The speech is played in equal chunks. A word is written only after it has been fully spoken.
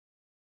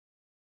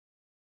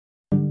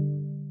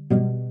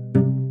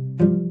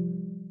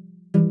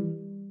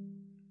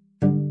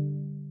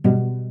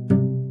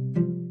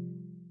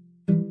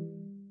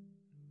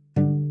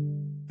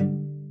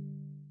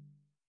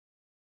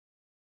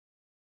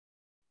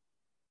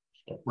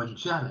When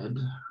Jared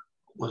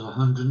was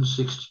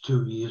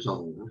 162 years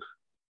old,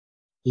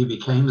 he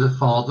became the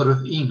father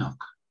of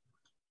Enoch.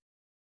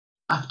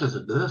 After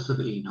the birth of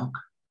Enoch,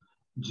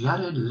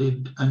 Jared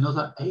lived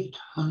another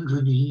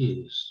 800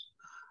 years,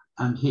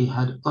 and he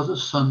had other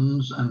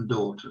sons and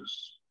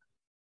daughters.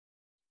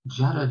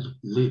 Jared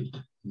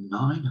lived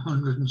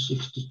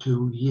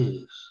 962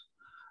 years,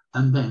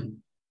 and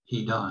then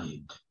he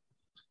died.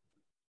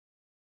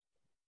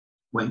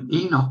 When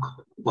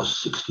Enoch was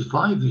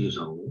 65 years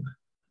old,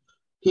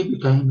 he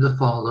became the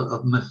father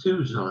of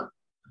Methuselah.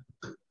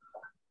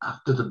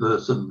 After the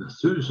birth of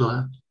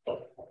Methuselah,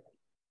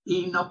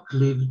 Enoch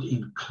lived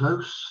in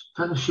close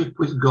fellowship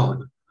with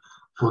God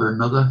for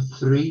another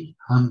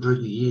 300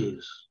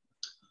 years,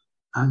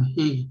 and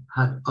he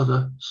had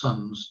other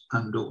sons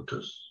and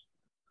daughters.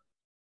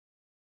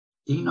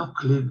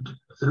 Enoch lived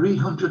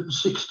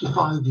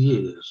 365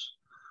 years,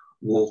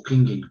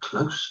 walking in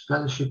close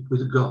fellowship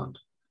with God.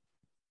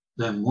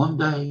 Then one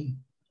day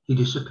he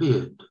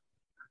disappeared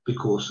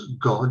because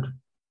God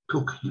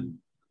took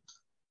him.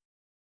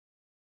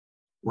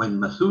 When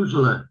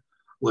Methuselah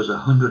was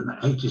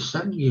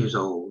 187 years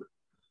old,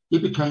 he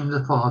became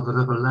the father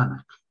of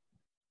Lamech.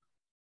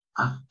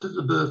 After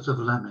the birth of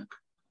Lamech,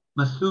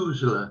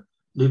 Methuselah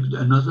lived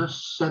another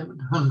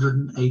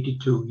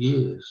 782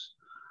 years,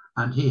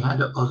 and he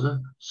had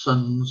other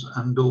sons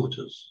and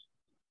daughters.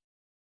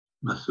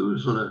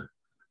 Methuselah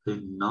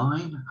lived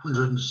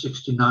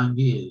 969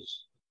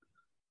 years,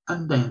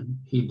 and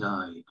then he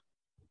died.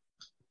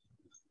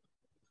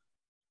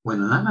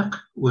 When Lamech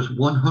was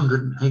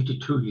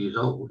 182 years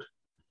old,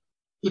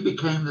 he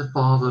became the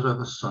father of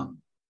a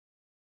son.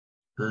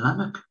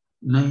 Lamech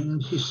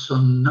named his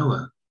son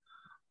Noah,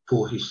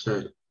 for he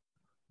said,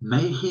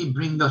 "May he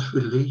bring us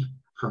relief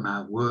from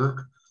our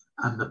work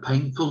and the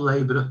painful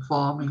labor of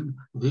farming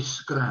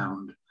this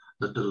ground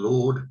that the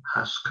Lord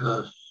has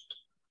cursed."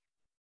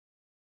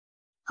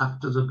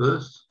 After the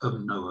birth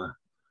of Noah,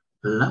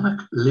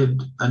 Lamech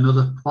lived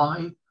another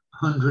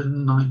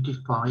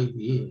 595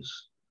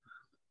 years,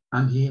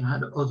 and he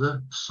had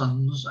other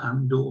sons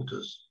and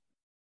daughters.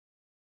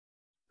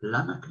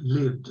 Lamech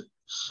lived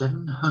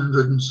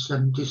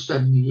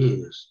 777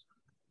 years,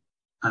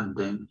 and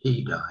then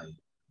he died.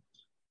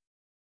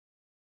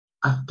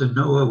 After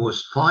Noah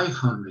was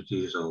 500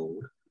 years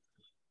old,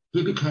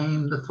 he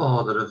became the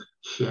father of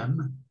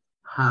Shem,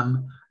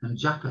 Ham, and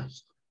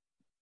Japheth.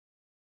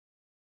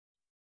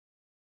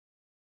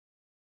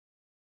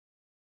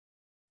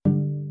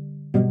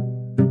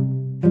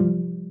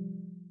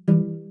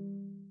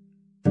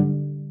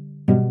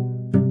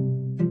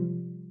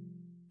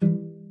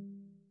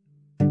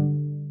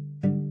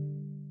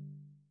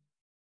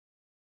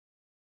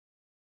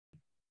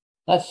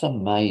 That's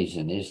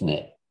amazing, isn't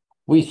it?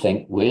 We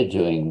think we're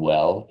doing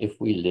well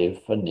if we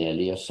live for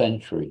nearly a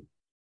century,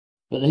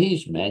 but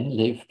these men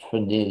lived for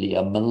nearly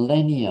a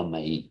millennium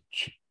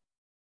each.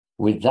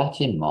 With that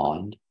in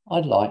mind,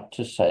 I'd like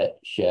to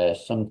share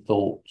some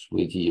thoughts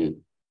with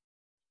you.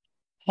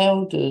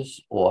 How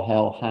has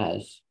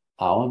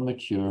our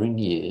maturing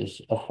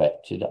years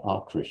affected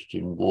our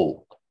Christian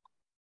walk?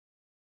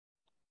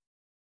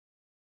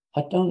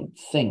 I don't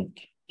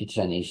think it's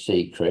any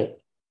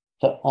secret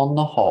that on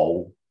the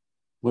whole,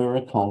 we're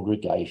a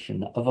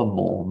congregation of a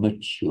more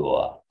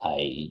mature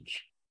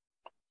age.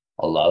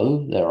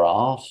 Although there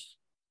are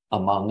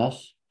among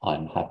us,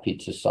 I'm happy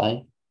to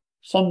say,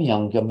 some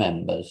younger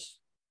members.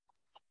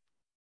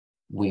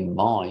 We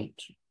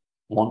might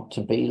want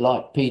to be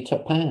like Peter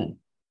Pan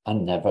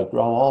and never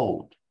grow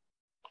old,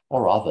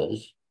 or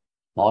others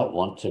might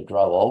want to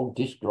grow old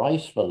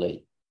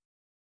disgracefully.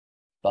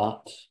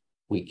 But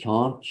we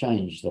can't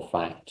change the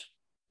fact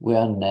we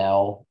are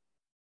now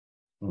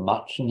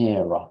much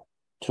nearer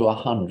to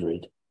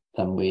 100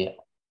 than we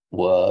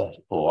were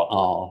or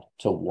are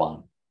to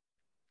 1.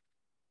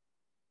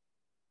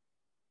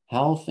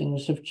 How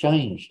things have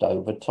changed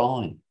over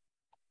time.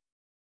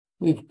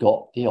 We've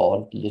got the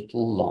odd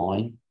little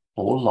line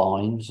or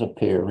lines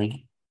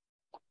appearing,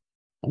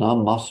 and our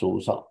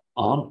muscles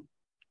aren't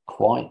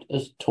quite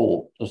as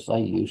taut as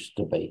they used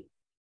to be.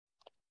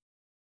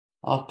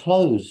 Our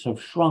clothes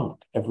have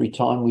shrunk every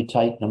time we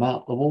take them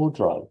out the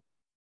wardrobe.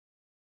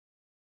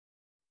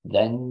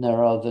 Then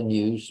there are the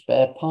new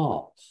spare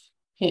parts,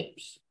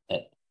 hips,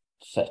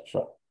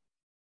 etc.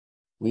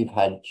 we've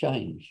had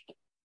changed,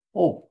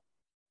 or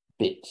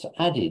bits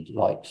added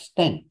like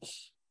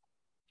stents,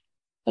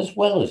 as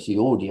well as the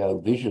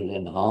audio-visual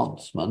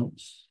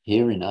enhancements,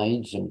 hearing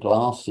aids and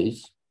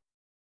glasses,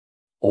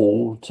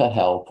 all to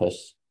help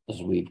us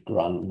as we've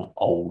grown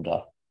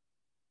older.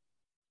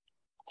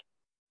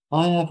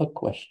 I have a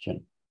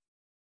question.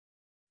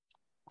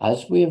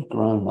 As we have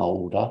grown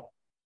older,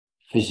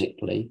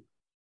 physically,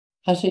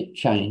 has it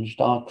changed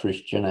our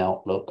Christian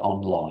outlook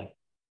on life?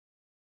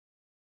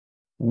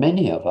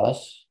 Many of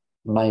us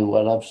may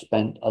well have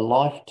spent a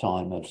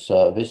lifetime of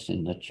service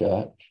in the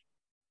church,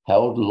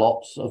 held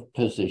lots of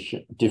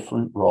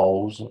different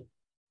roles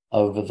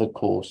over the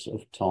course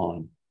of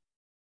time.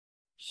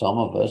 Some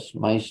of us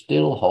may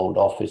still hold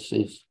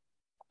offices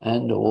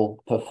and or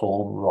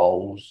perform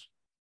roles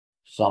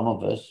Some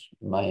of us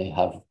may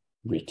have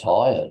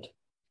retired,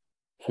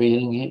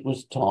 feeling it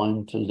was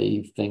time to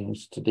leave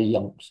things to the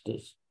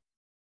youngsters.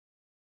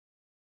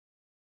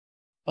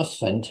 A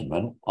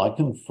sentiment I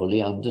can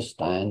fully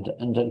understand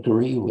and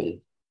agree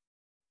with.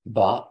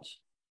 But,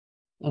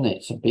 and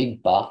it's a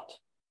big but,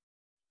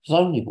 there's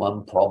only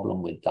one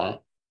problem with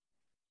that.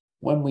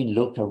 When we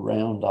look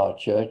around our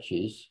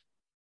churches,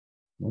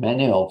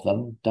 many of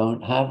them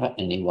don't have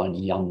anyone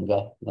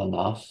younger than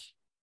us.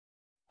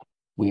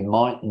 We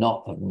might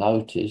not have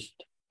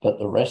noticed, but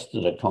the rest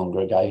of the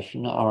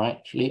congregation are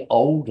actually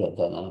older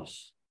than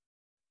us,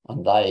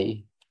 and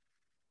they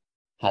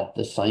had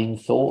the same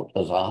thought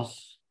as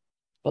us,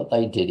 but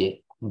they did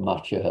it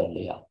much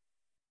earlier.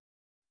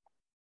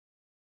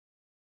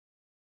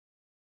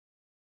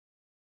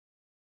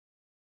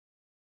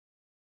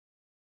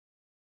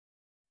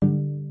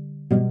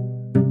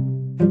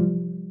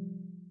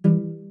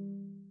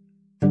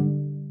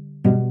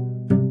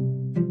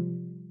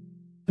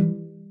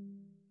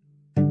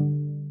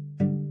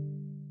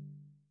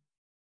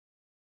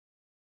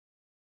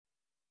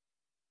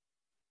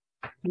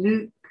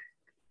 Luke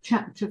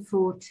chapter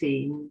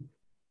 14,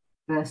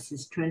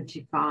 verses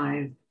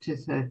 25 to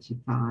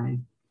 35,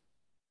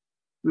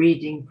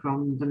 reading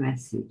from the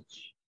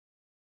Message.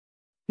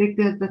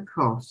 Figure the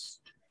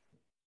cost.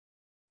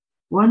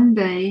 One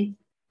day,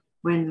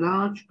 when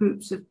large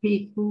groups of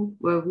people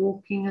were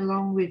walking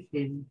along with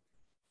him,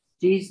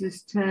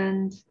 Jesus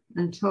turned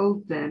and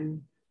told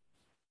them,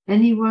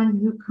 "Anyone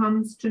who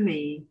comes to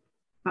me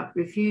but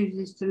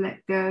refuses to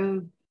let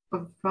go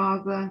of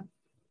father,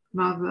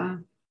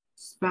 mother,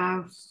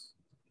 spouse,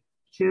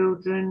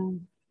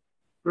 children,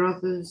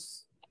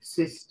 brothers,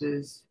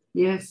 sisters,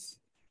 yes,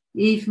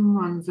 even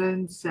one's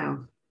own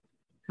self,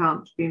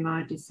 can't be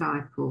my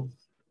disciple.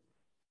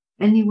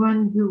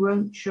 Anyone who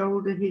won't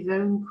shoulder his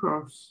own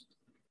cross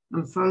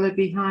and follow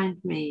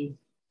behind me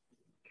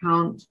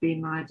can't be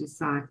my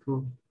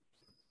disciple."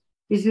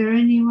 Is there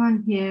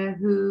anyone here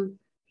who,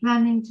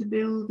 planning to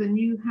build a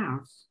new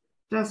house,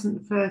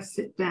 doesn't first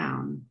sit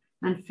down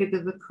and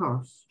figure the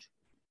cost,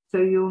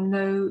 so you'll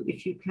know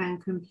if you can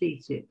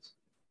complete it?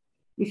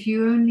 If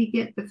you only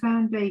get the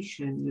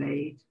foundation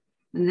laid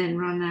and then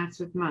run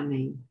out of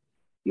money,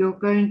 you're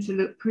going to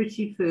look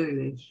pretty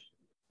foolish.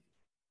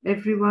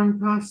 Everyone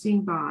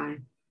passing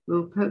by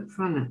will poke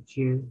fun at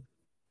you.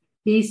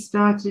 He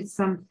started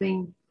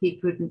something he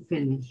couldn't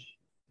finish.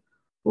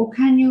 Or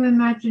can you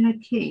imagine a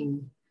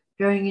king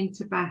going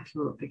into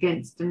battle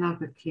against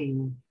another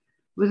king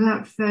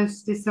without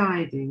first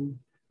deciding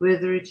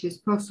whether it is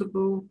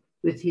possible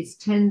with his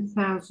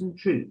 10,000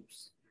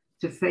 troops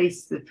to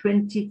face the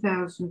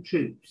 20,000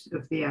 troops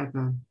of the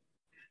other?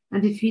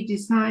 And if he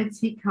decides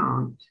he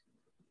can't,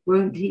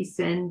 won't he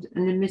send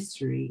an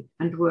emissary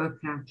and work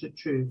out a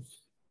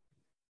truce?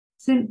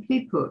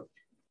 Simply put,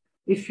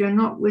 if you're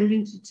not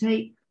willing to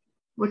take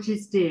what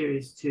is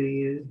dearest to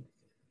you,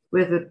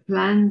 whether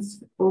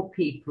plans or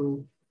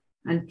people,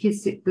 and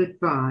kiss it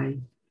goodbye,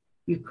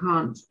 you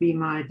can't be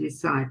my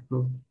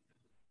disciple.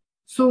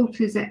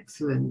 Salt is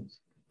excellent,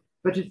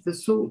 but if the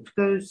salt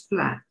goes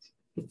flat,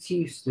 it's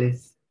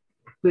useless,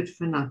 good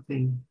for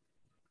nothing.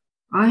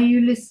 Are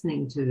you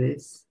listening to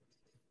this?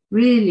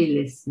 Really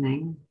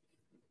listening?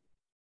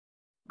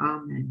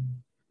 Amen.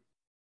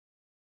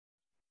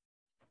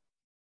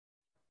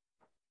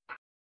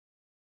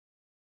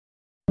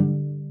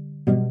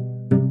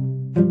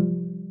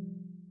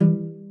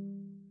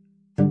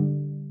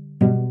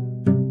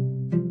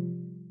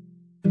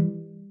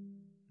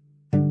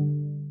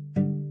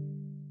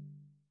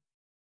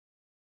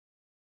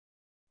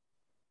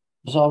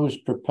 As I was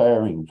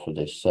preparing for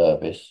this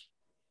service,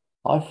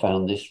 I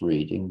found this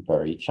reading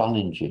very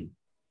challenging.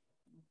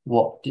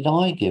 What did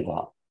I give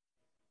up?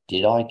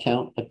 Did I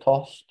count the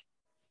cost?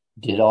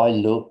 Did I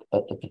look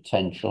at the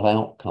potential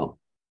outcome?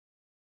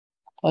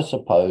 I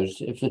suppose,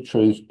 if the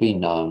truth be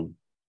known,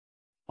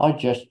 I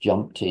just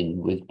jumped in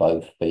with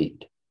both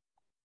feet.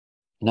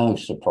 No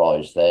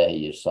surprise there,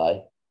 you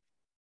say.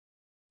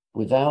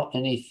 Without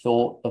any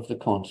thought of the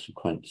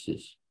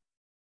consequences.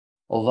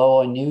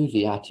 Although I knew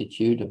the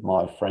attitude of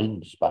my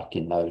friends back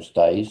in those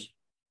days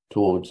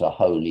towards a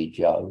Holy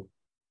Joe,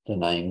 the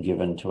name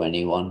given to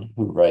anyone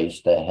who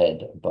raised their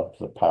head above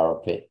the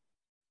parapet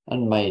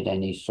and made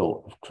any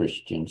sort of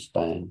Christian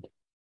stand.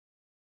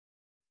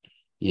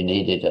 You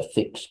needed a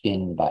thick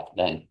skin back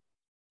then.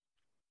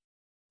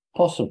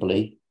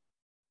 Possibly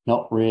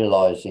not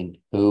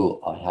realizing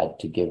who I had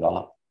to give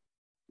up,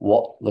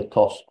 what the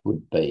cost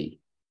would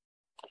be.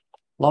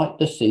 Like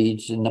the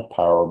seeds in the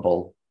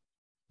parable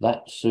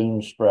that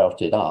soon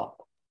sprouted up.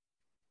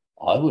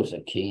 I was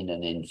a keen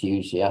and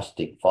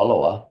enthusiastic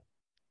follower,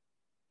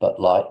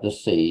 but like the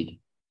seed,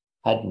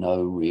 had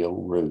no real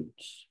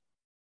roots.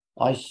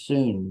 I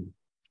soon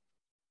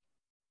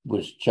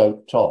was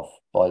choked off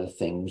by the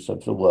things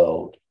of the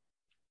world.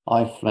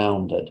 I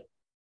floundered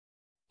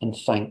and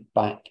sank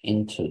back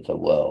into the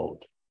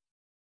world.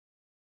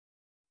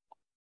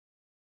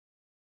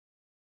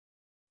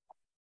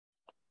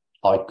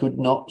 I could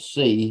not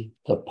see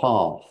the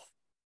path.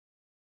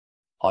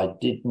 I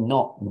did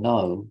not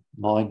know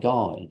my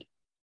guide.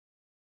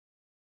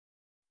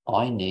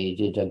 I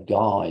needed a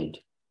guide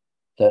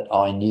that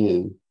I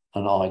knew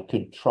and I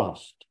could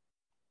trust,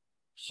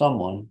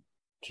 someone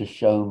to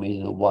show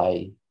me the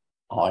way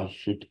I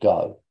should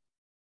go.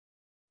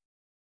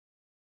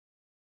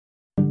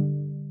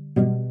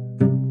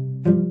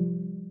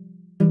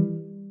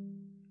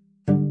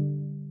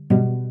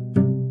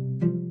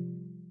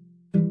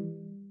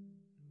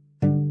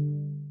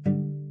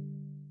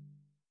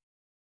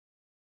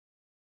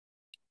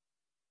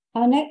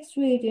 Our next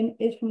reading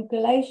is from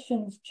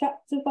Galatians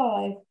chapter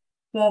 5,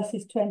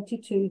 verses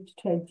 22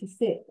 to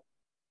 26,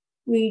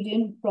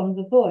 reading from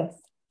the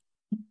Voice.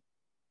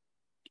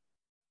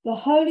 The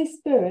Holy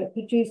Spirit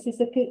produces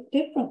a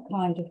different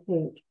kind of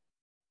fruit: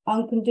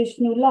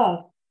 unconditional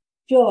love,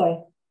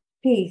 joy,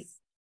 peace,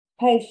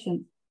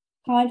 patience,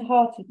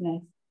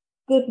 kind-heartedness,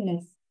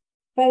 goodness,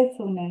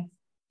 faithfulness,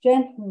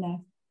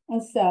 gentleness,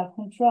 and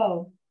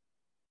self-control.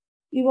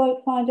 You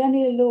won't find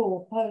any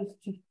law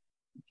opposed to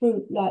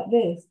fruit like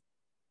this.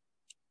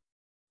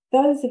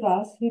 Those of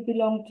us who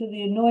belong to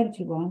the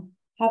Anointed One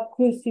have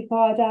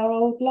crucified our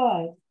old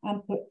lives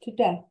and put to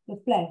death the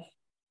flesh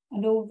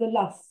and all the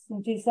lusts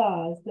and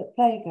desires that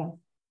plague us.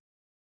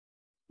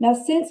 Now,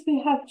 since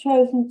we have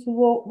chosen to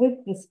walk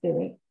with the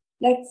Spirit,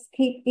 let's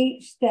keep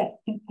each step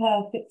in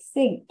perfect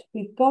sync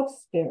with God's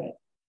Spirit.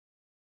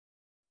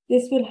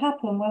 This will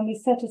happen when we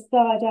set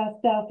aside our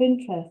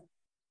self-interest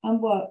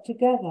and work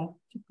together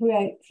to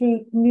create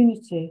true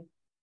community,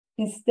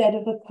 instead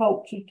of a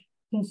culture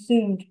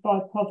consumed by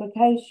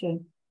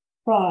provocation,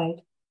 pride,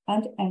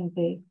 and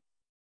envy.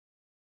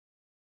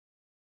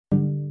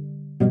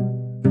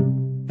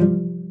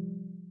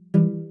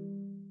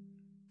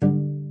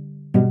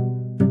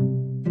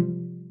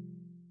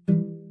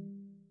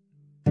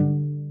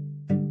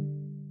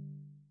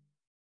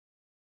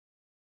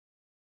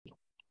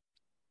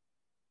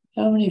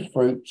 How many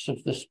fruits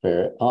of the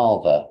Spirit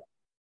are there?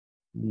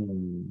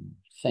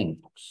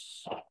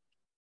 Thinks.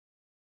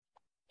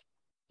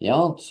 The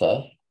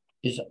answer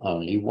is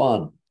only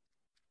one.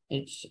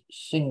 It's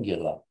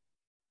singular.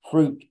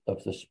 Fruit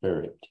of the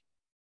Spirit.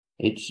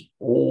 It's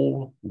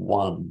all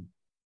one,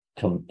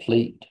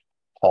 complete,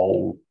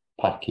 whole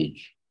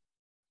package.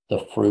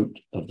 The fruit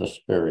of the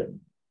Spirit.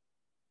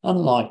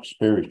 Unlike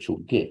spiritual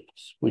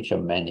gifts, which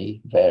are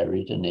many,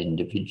 varied, and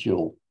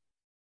individual,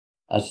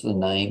 as the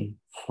name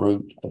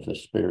fruit of the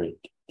Spirit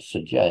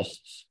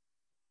suggests,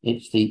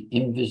 it's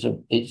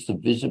the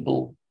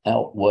visible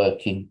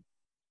outworking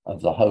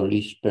of the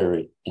Holy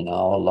Spirit in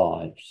our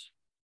lives.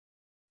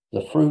 The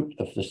fruit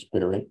of the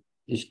Spirit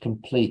is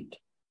complete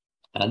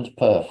and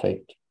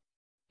perfect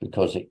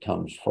because it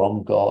comes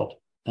from God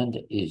and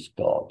is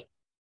God.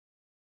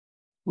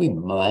 We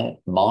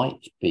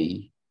might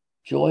be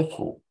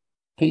joyful,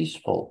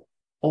 peaceful,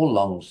 or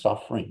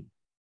long-suffering,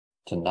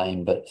 to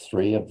name but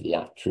 3 of the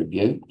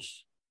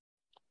attributes.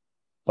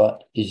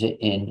 But is it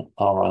in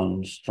our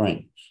own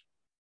strength?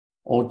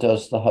 Or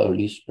does the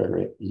Holy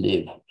Spirit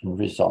live and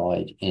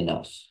reside in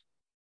us?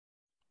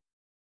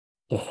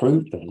 The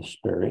fruit of the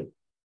Spirit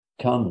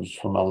comes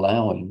from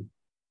allowing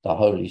the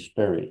Holy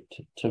Spirit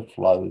to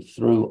flow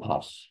through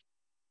us.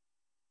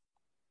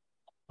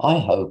 I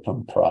hope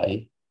and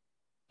pray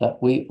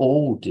that we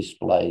all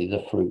display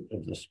the fruit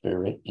of the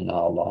Spirit in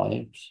our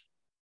lives,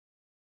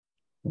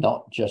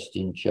 not just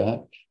in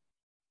church,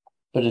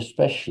 but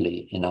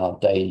especially in our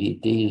daily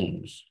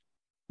dealings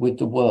with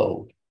the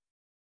world,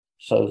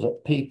 so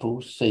that people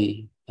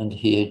see and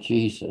hear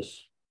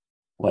Jesus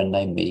when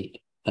they meet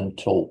and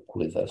talk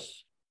with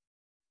us.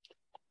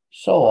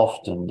 So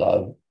often,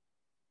 though,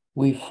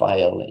 we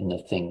fail in the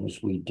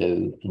things we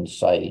do and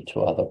say to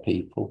other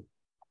people.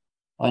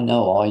 I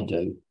know I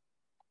do.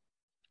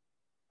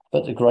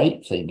 But the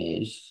great thing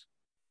is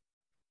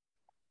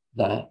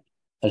that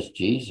as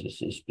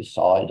Jesus is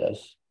beside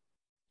us,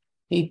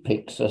 he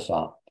picks us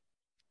up,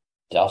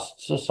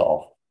 dusts us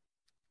off,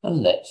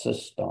 and lets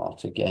us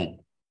start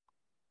again.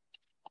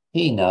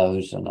 He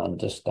knows and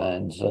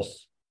understands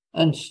us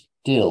and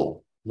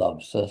still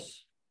loves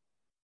us.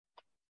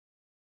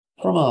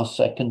 From our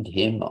second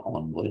hymn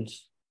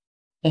onwards,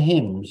 the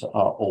hymns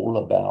are all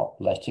about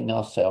letting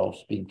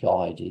ourselves be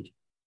guided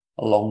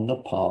along the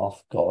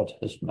path God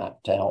has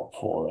mapped out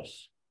for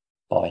us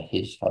by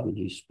his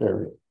Holy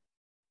Spirit,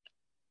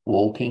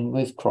 walking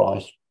with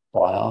Christ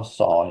by our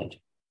side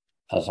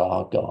as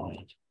our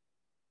guide.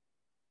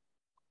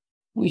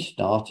 We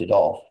started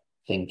off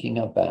thinking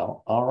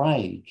about our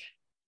age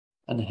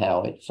and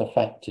how it's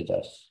affected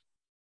us.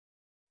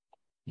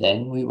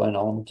 Then we went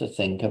on to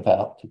think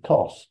about the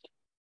cost,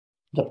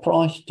 the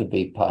price to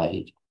be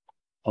paid,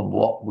 and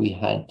what we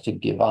had to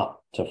give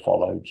up to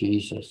follow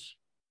Jesus.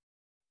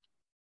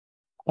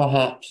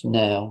 Perhaps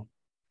now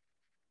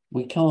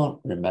we can't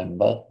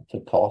remember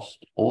the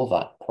cost or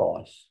that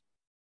price,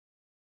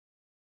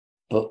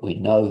 but we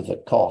know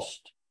the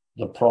cost,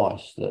 the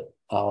price that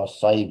our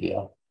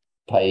Saviour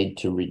paid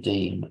to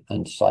redeem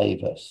and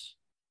save us.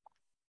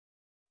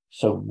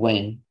 So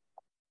when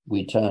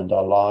we turned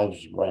our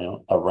lives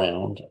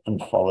around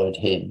and followed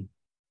him,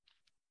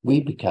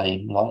 We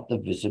became like the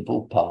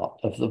visible part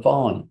of the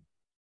vine.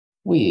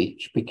 We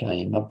each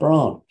became a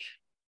branch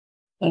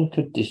and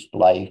could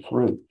display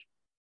fruit,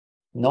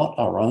 not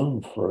our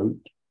own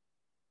fruit,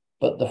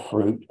 but the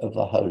fruit of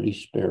the Holy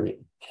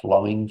Spirit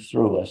flowing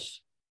through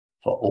us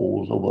for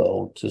all the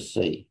world to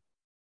see.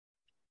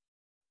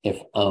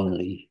 If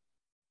only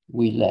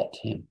we let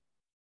him.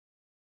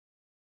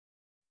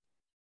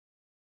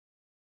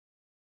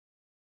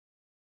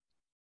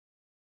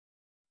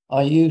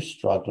 Are you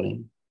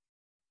struggling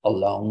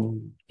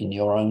alone in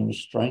your own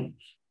strength,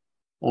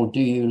 or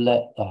do you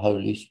let the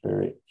Holy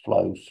Spirit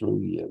flow through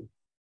you?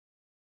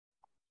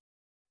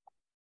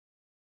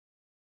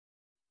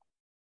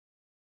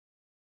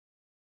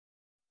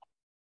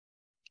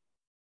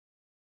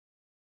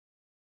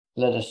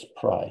 Let us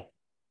pray.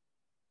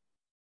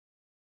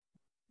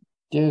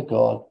 Dear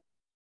God,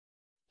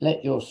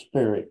 let your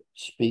Spirit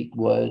speak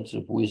words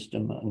of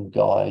wisdom and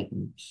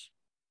guidance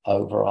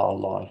over our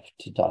life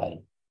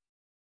today.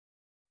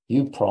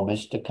 You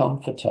promised a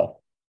comforter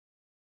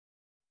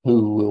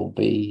who will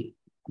be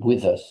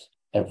with us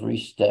every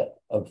step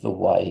of the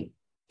way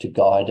to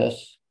guide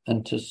us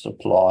and to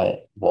supply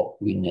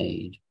what we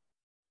need.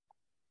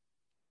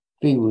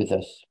 Be with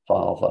us,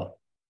 Father.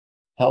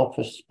 Help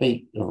us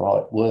speak the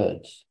right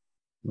words,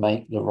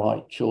 make the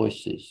right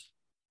choices,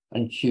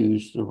 and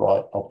choose the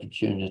right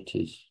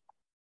opportunities.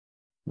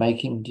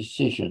 Making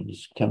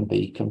decisions can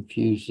be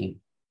confusing.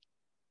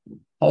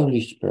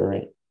 Holy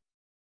Spirit,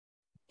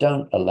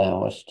 don't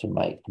allow us to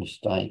make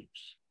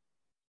mistakes.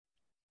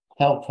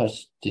 Help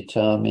us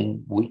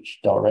determine which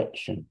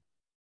direction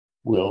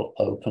will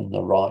open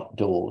the right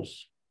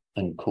doors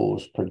and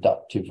cause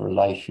productive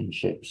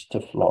relationships to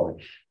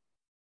flourish.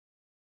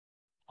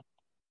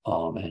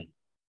 Amen.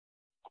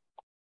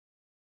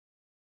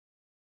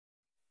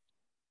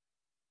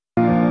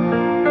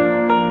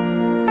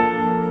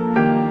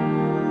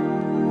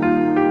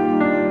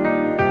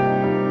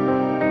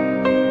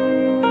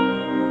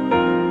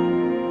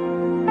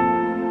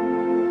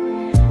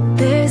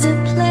 There's a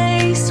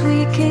place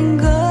we can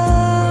go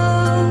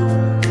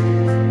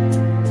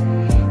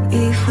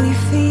if we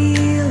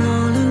feel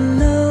all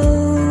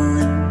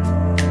alone,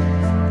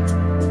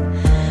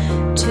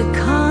 to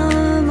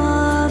calm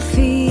our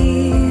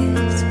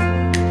fears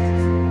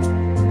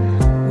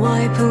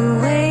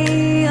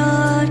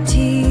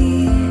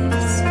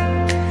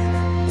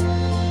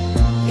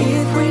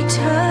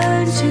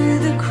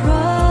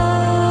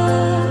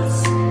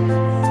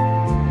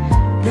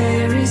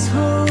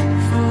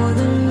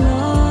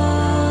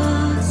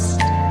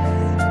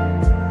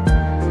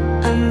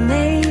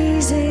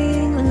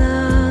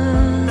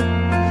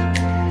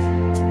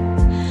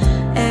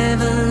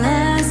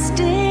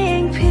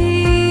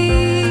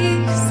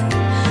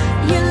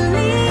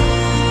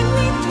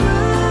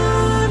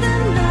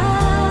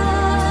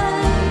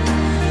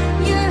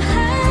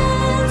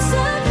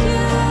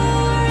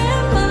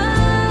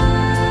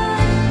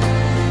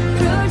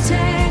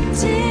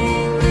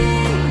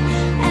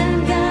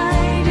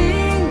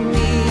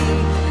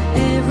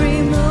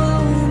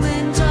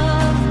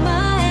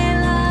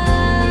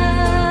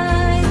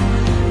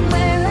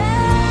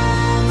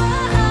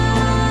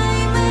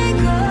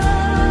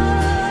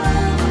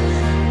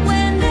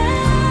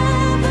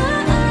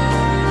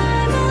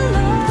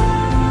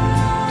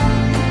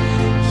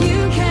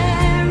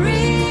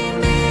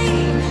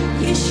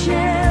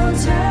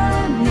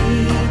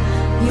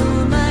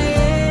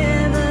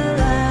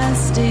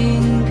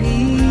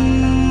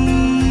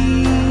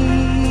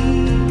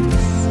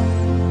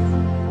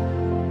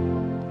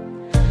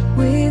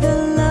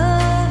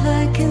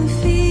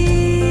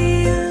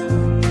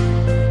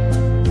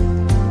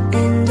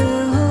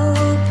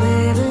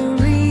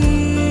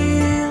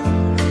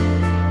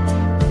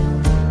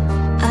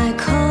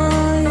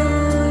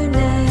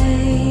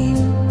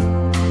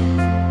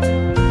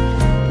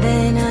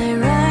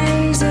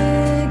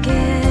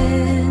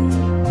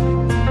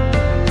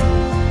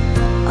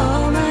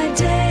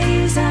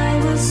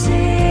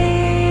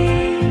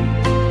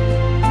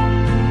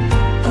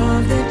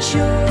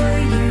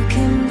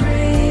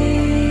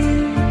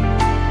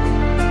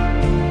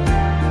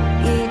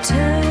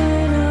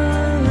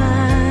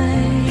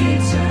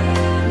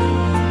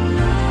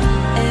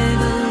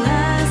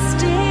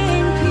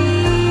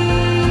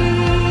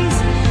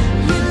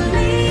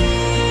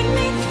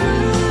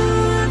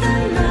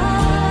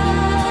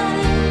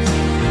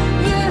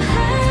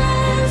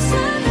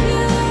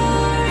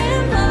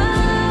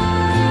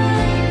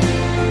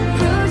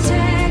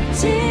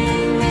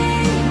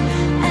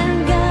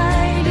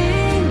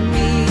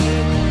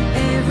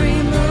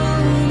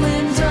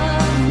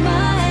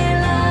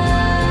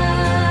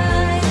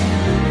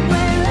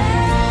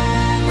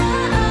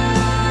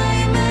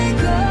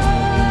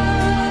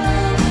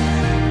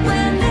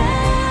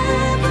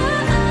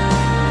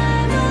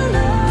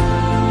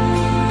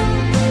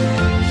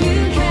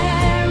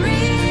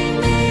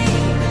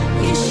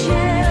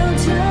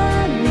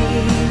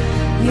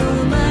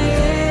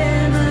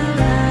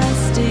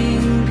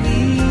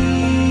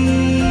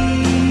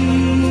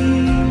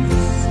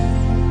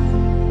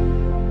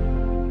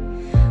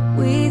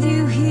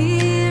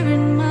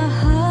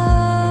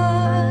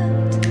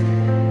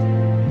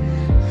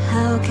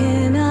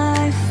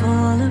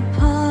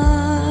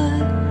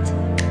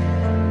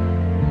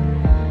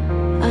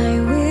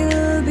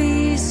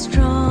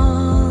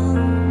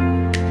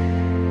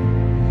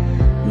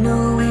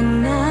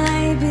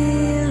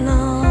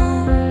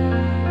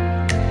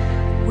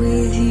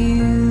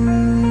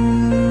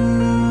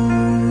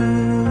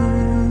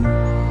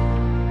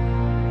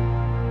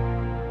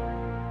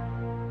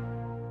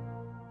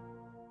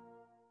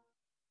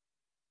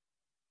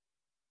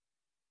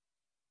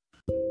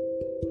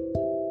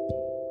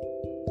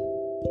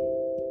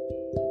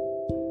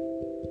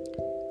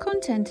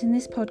Content in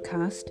this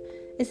podcast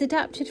is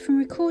adapted from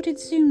recorded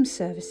Zoom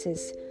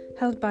services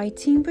held by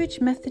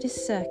Teignbridge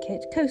Methodist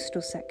Circuit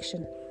Coastal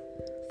Section.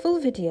 Full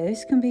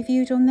videos can be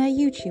viewed on their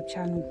YouTube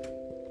channel.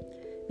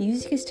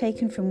 Music is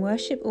taken from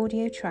worship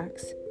audio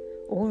tracks,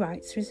 all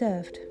rights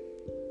reserved.